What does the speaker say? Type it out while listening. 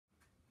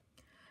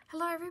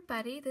Hello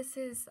everybody, this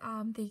is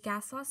the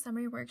gas law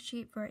summary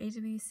worksheet for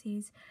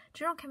AWC's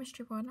General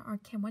Chemistry 1 or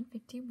Chem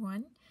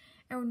 151.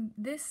 And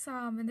this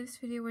in this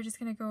video we're just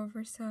going to go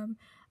over some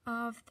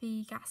of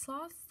the gas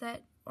laws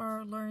that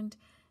are learned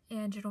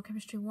in General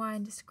Chemistry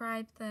 1,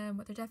 describe them,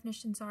 what their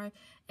definitions are,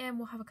 and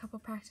we'll have a couple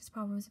practice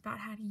problems about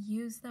how to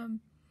use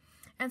them.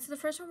 And so the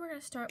first one we're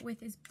going to start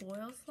with is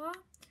Boyle's law.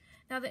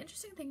 Now the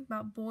interesting thing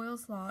about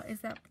Boyle's law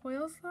is that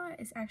Boyle's law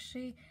is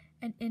actually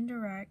an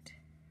indirect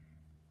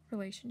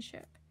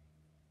relationship.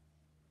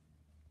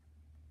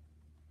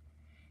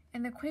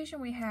 And the equation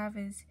we have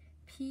is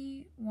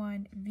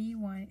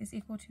P1V1 is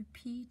equal to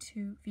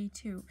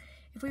P2V2.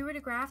 If we were to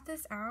graph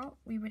this out,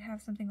 we would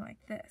have something like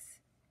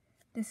this.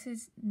 This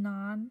is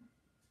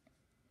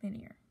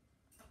non-linear.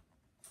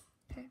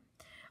 Okay.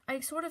 A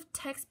sort of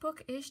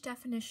textbook-ish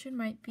definition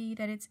might be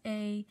that it's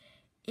a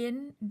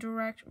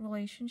indirect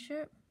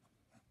relationship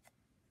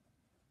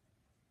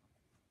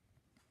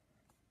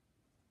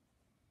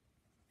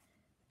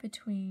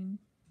between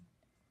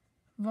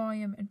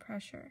volume and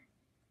pressure.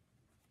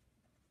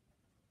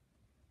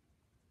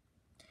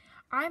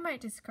 I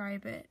might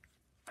describe it,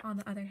 on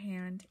the other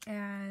hand,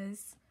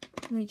 as,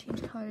 let me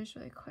change colors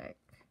really quick.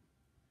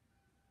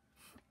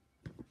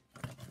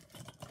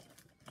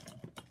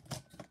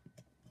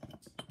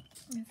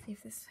 Let's see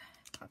if this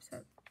pops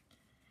up.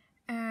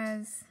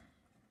 As,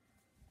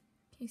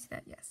 can you see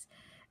that? Yes.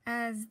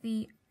 As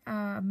the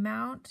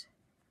amount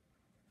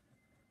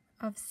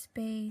of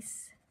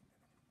space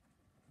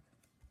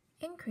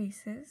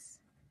increases,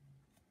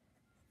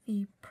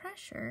 the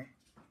pressure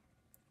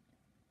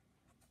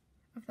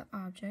of the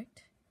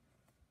object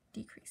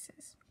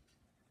decreases.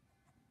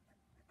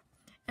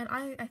 And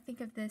I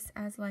think of this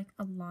as like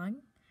a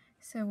lung.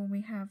 So when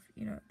we have,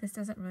 this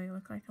doesn't really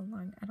look like a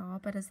lung at all,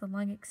 but as the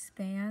lung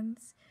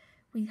expands,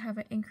 we have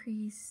an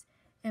increase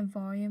in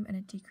volume and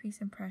a decrease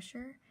in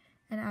pressure.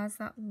 And as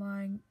that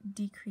lung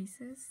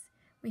decreases,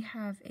 we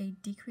have a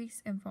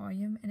decrease in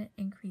volume and an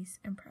increase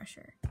in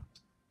pressure.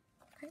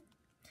 Okay.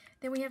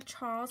 Then we have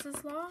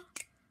Charles's law.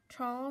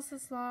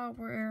 Charles's law,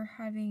 we're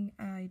having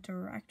a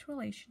direct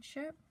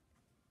relationship,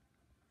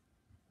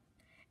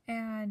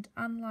 and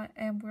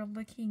we're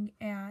looking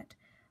at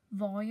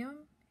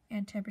volume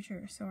and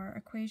temperature. So our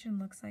equation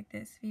looks like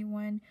this: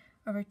 V1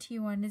 over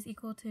T1 is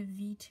equal to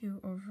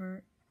V2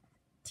 over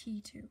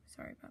T2.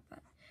 Sorry about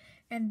that.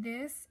 And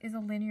this is a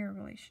linear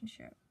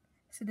relationship.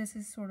 So this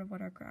is sort of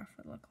what our graph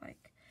would look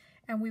like.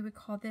 And we would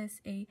call this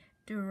a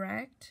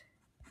direct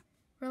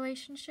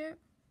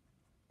relationship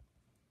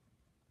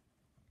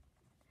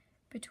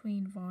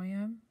between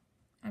volume,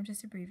 I'm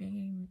just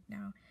abbreviating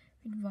now,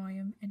 between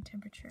volume and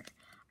temperature.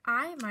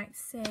 I might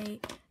say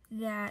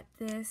that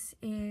this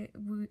is,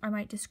 I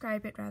might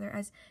describe it rather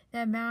as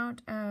the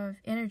amount of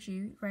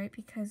energy, right?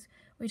 Because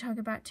we talk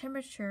about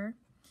temperature,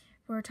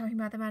 we're talking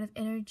about the amount of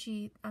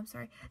energy,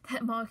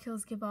 that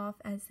molecules give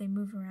off as they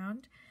move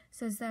around.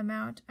 So as the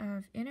amount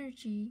of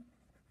energy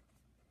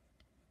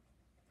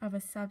of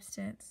a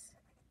substance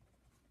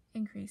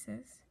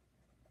increases,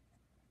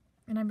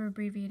 and I'm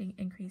abbreviating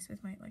increase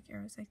with my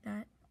arrows like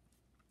that,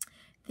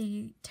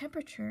 the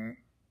temperature,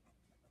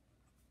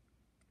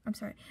 as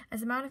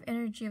the amount of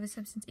energy of a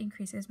substance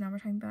increases, now we're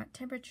talking about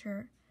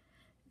temperature,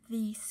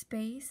 the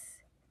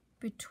space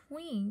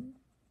between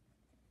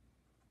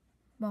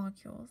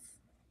molecules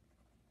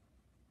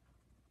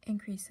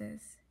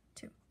increases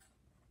too.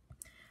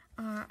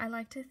 I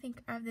like to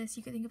think of this,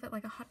 you could think of it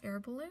like a hot air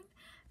balloon,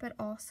 but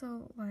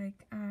also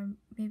like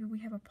maybe we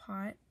have a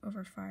pot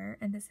over fire,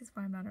 and this is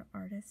why I'm not an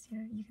artist,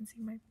 you can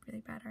see my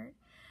really bad art.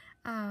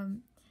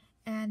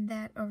 And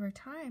that over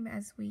time,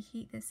 as we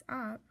heat this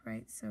up,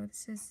 right, so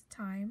this is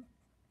time,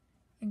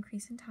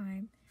 increase in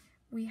time,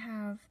 we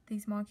have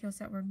these molecules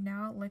that were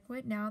now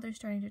liquid, now they're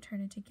starting to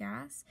turn into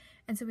gas,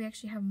 and so we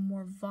actually have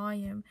more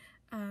volume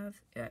of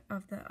the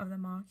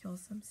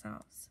molecules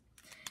themselves.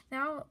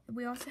 Now,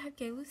 we also have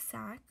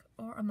Gay-Lussac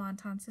or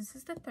Amontons. This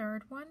is the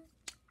third one.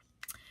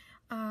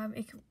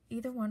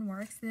 Either one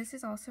works. This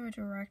is also a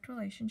direct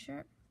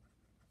relationship.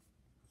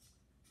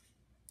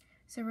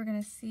 So we're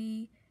going to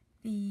see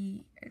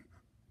the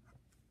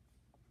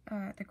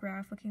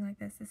graph looking like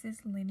this. This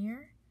is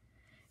linear,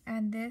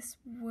 and this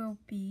will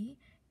be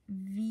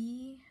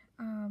P1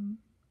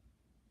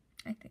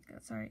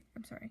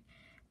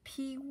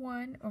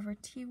 over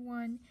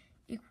T1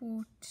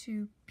 equal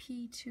to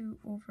P2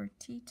 over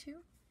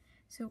T2.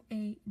 So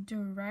a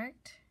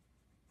direct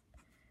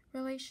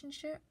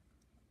relationship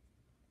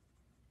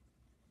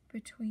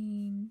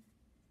between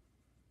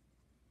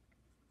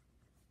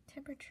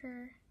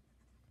temperature,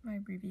 my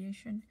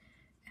abbreviation,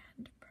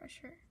 and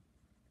pressure.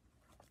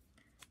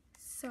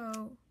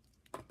 So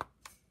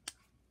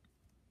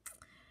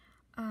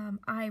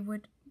I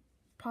would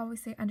probably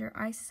say under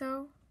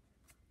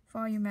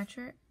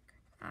isovolumetric,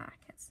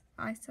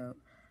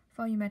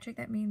 isovolumetric,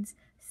 that means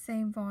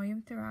same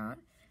volume throughout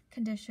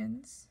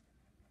conditions.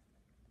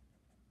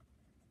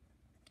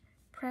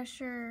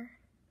 Pressure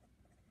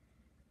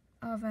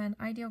of an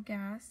ideal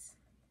gas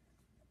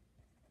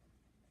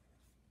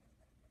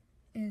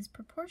is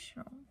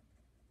proportional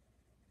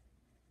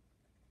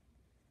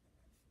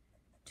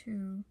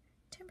to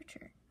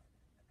temperature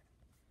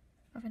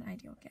of an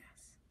ideal gas.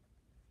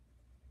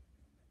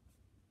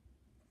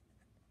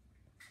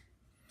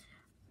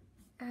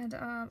 And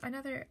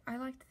I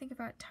like to think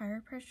about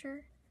tire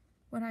pressure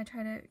when I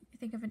try to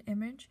think of an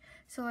image.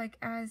 So like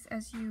as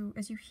you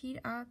heat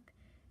up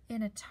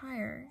in a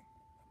tire,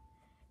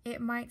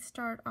 it might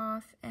start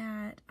off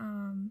at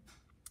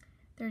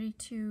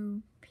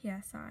 32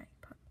 psi,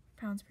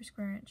 pounds per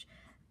square inch.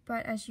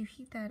 But as you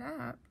heat that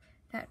up,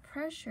 that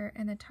pressure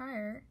in the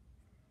tire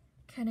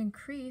can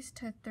increase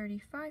to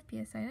 35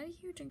 psi. Not a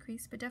huge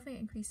increase, but definitely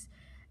an increase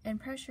in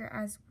pressure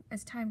as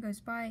time goes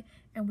by,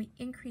 and we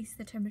increase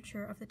the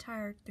temperature of the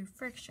tire through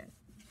friction.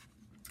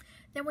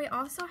 Then we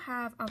also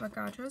have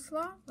Avogadro's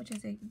law, which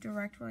is a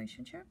direct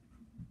relationship.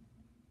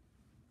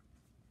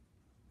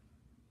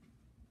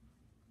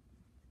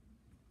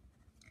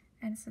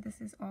 And so this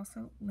is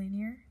also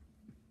linear.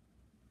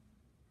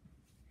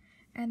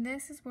 And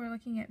this is where we're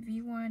looking at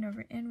V1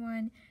 over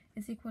N1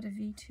 is equal to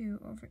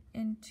V2 over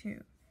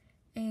N2.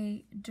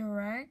 A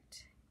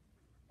direct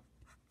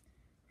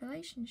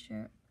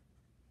relationship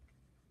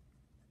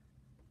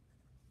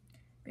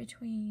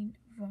between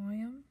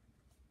volume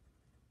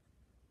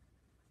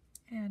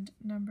and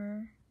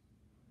number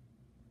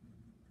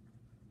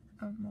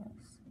of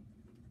moles.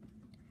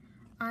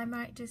 I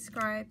might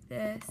describe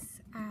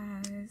this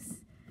as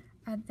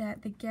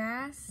that the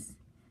gas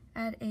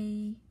at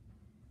a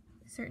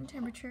certain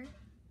temperature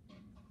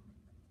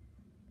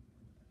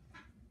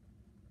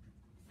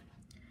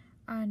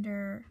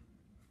under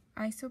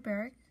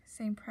isobaric,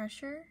 same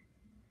pressure,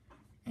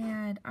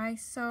 and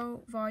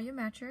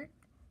isovolumetric,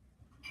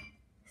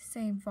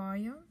 same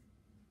volume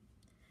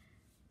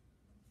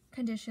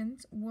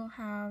conditions will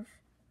have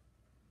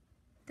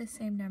the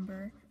same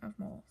number of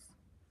moles.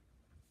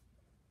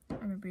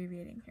 I'm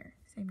abbreviating here,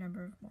 same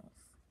number of moles.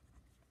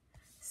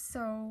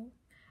 So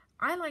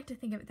I like to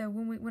think of it though,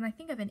 when I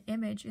think of an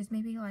image, is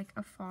maybe like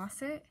a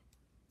faucet.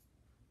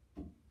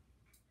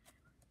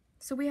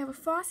 So we have a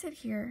faucet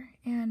here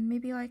and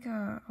maybe like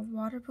a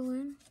water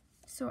balloon.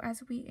 So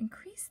as we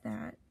increase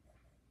that,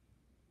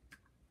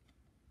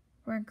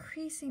 we're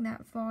increasing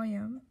that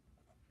volume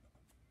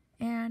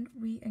and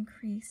we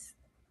increase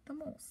the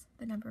moles,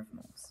 the number of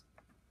moles.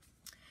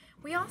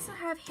 We also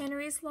have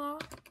Henry's law,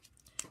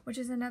 which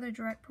is another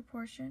direct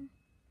proportion.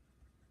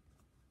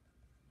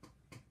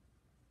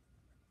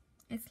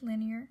 It's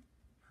linear.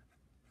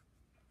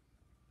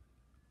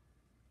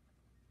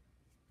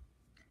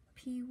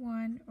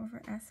 P1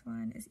 over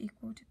S1 is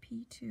equal to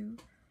P2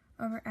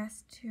 over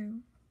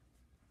S2.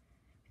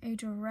 A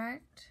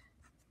direct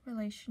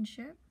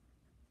relationship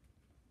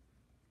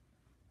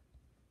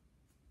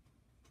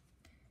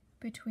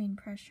between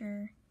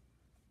pressure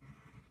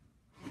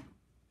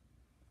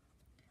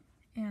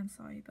and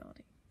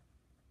solubility.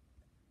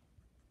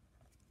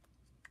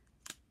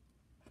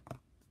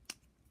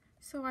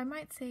 So I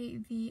might say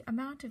the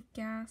amount of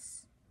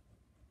gas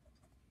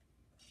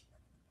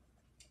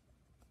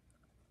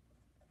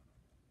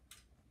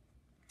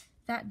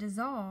that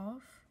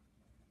dissolve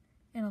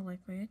in a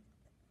liquid,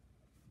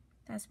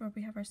 that's where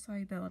we have our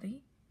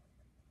solubility,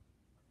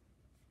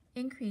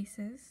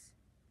 increases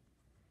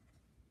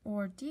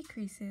or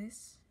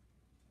decreases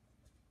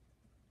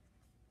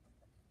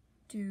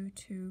due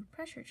to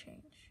pressure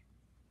change.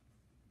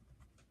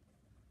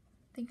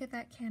 Think of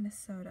that can of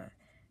soda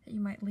that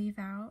you might leave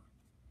out.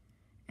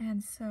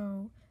 And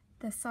so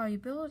the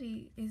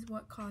solubility is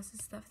what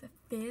causes the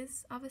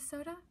fizz of a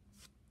soda.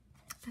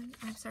 And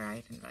I'm sorry,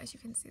 I didn't realize you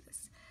can see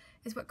this.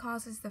 Is what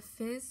causes the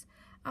fizz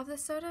of the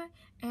soda.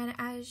 And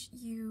as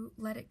you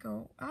let it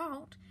go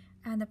out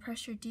and the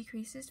pressure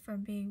decreases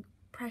from being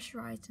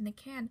pressurized in the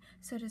can,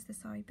 so does the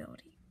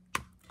solubility.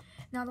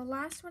 Now the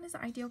last one is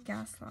the ideal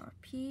gas law.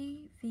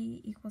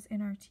 PV equals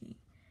nRT.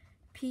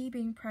 P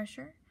being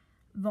pressure,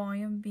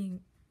 volume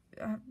being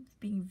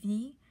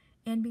V,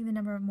 N being the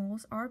number of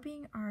moles, R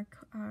being our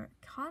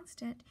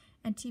constant,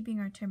 and T being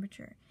our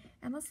temperature.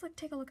 And let's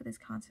take a look at this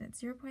constant,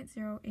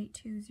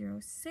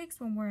 0.08206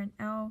 when we're in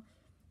L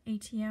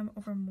ATM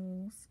over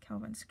moles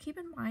Kelvin. So keep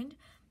in mind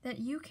that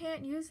you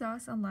can't use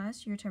this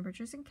unless your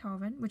temperature is in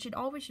Kelvin, which it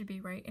always should be,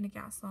 right, in a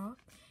gas law.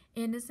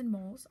 N is in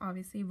moles,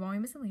 obviously,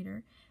 volume is in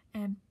liter,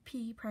 and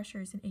P,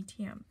 pressure, is in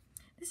ATM.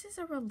 This is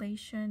a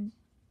relation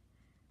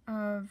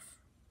of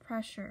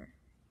pressure,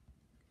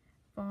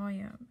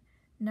 volume,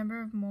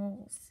 number of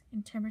moles,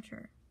 and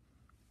temperature,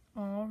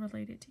 all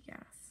related to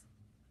gas.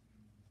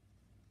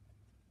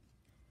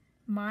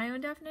 My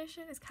own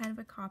definition is kind of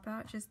a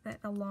cop-out, just that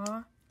a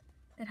law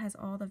that has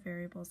all the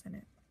variables in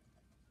it.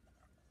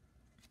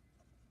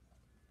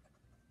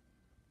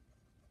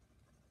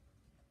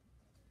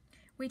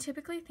 We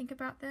typically think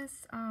about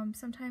this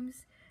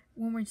sometimes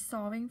when we're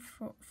solving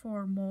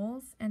for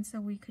moles, and so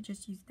we could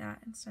just use that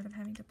instead of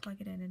having to plug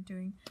it in and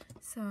doing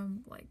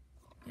some, like,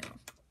 you know,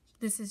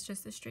 this is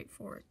just a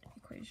straightforward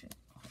equation.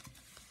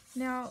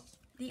 Now,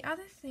 the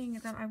other thing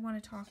that I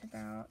want to talk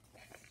about,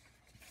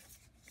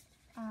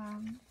 if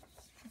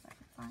I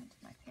can find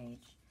my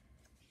page,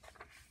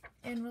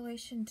 in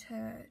relation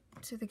to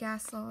the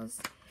gas laws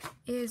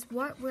is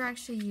what we're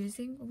actually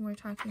using when we're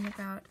talking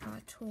about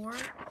torr,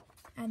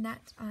 and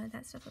that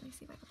stuff. Let me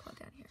see if I can plug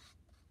down here.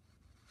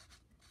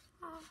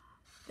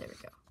 There we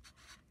go.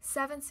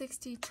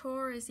 760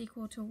 torr is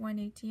equal to 1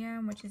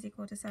 ATM, which is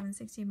equal to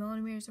 760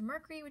 millimeters of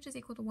mercury, which is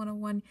equal to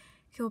 101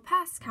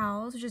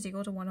 kilopascals, which is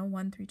equal to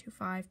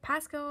 101,325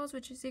 pascals,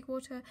 which is equal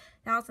to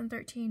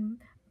 1,013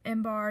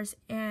 bars,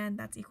 and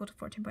that's equal to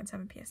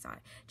 14.7 psi.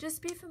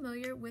 Just be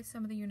familiar with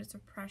some of the units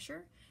of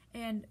pressure,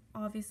 and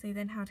obviously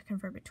then how to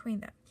convert between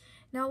them.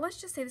 Now let's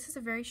just say this is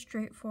a very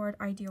straightforward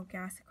ideal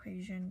gas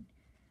equation.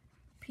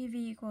 PV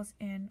equals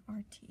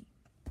nRT.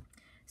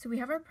 So we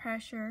have our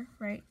pressure,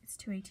 right? It's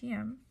 2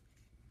 atm.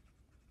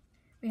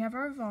 We have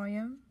our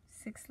volume,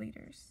 6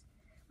 liters.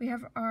 We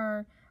have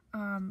our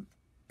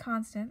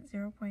constant,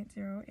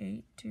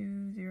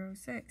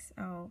 0.08206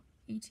 L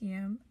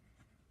atm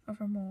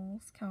over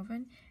moles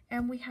Kelvin,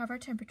 and we have our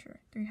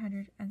temperature,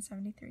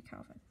 373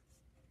 Kelvin.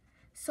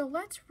 So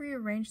let's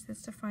rearrange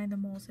this to find the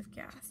moles of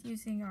gas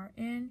using our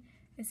N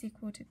is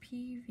equal to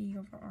PV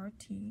over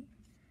RT.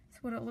 So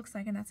what it looks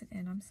like, and that's an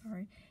N, I'm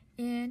sorry,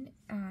 N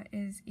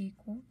is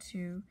equal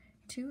to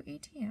 2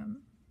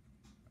 atm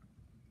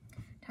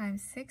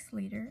times 6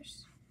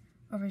 liters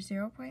over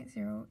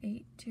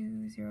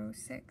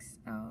 0.08206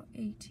 L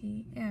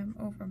atm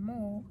over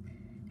mole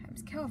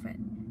times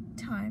Kelvin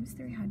times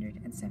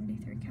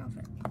 373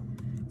 Kelvin.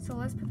 So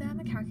let's put that on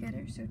the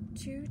calculator. So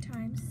 2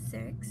 times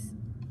 6,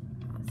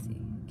 let's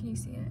see, can you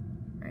see it?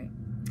 Right.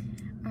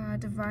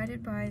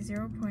 Divided by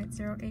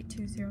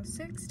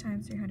 0.08206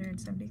 times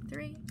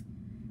 373,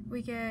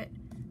 we get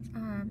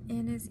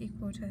N is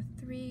equal to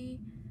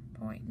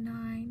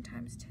 3.9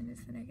 times 10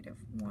 is the negative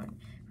 1.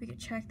 We could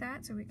check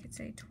that, so we could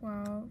say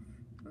 12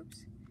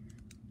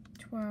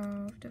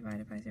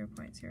 divided by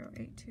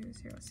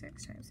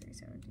 0.08206 times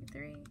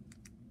 373,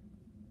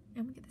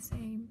 and we get the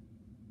same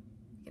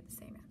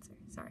answer.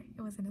 Sorry,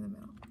 it wasn't in the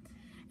middle.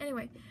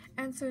 Anyway,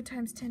 and so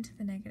times 10 to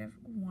the negative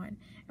 1.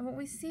 And what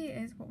we see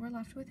is what we're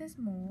left with is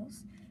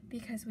moles,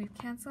 because we've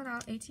canceled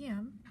out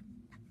ATM,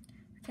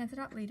 we've canceled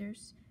out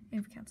liters,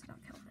 and we've canceled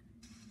out Kelvin.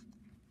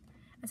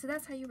 And so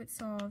that's how you would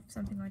solve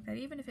something like that,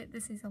 even if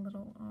this is a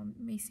little,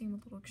 may seem a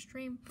little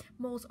extreme.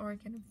 Moles are,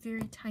 again,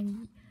 very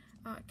tiny,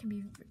 can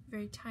be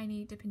very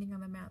tiny depending on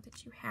the amount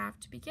that you have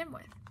to begin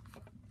with.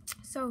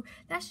 So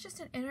that's just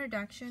an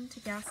introduction to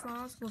gas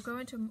laws. We'll go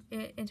into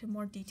it into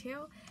more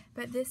detail,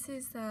 but this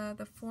is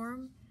the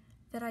form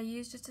that I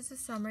use just as a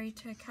summary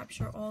to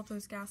capture all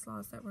those gas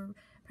laws that we're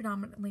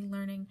predominantly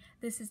learning.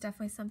 This is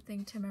definitely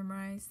something to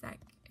memorize, that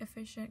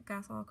efficient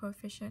gas law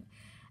coefficient,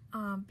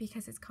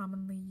 because it's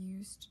commonly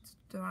used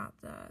throughout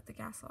the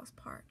gas laws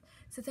part.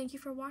 So thank you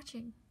for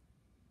watching,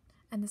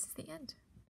 and this is the end.